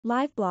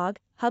Live blog,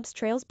 Habs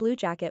trails Blue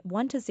Jacket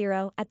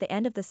 1-0 at the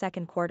end of the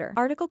second quarter.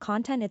 Article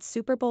content: It's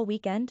Super Bowl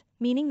weekend,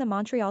 meaning the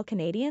Montreal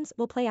Canadiens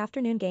will play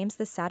afternoon games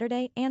this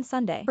Saturday and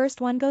Sunday. First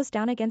one goes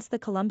down against the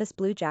Columbus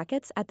Blue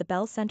Jackets at the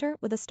Bell Center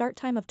with a start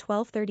time of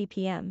 12:30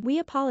 p.m. We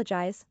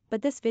apologize,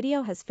 but this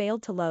video has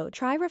failed to load.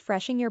 Try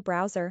refreshing your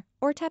browser,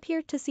 or tap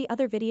here to see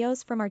other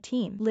videos from our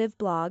team. Live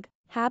blog.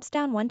 Habs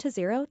down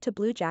 1-0 to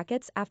Blue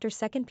Jackets after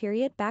second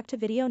period. Back to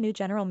video. New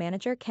general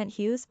manager Kent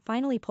Hughes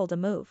finally pulled a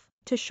move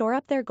to shore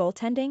up their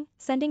goaltending,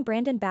 sending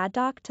Brandon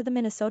Baddock to the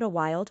Minnesota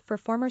Wild for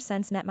former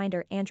Sens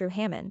netminder Andrew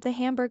Hammond. The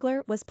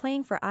Hamburglar was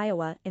playing for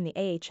Iowa in the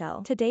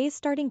AHL. Today's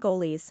starting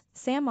goalies: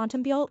 Sam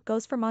Montembeault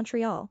goes for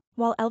Montreal,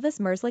 while Elvis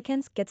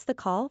Merzlikins gets the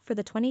call for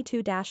the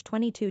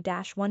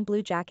 22-22-1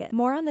 Blue Jacket.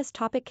 More on this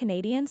topic: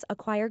 Canadiens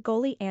acquire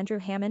goalie Andrew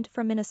Hammond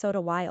from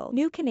Minnesota Wild.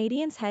 New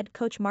Canadiens head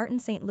coach Martin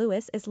St.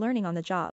 Louis is learning on the job.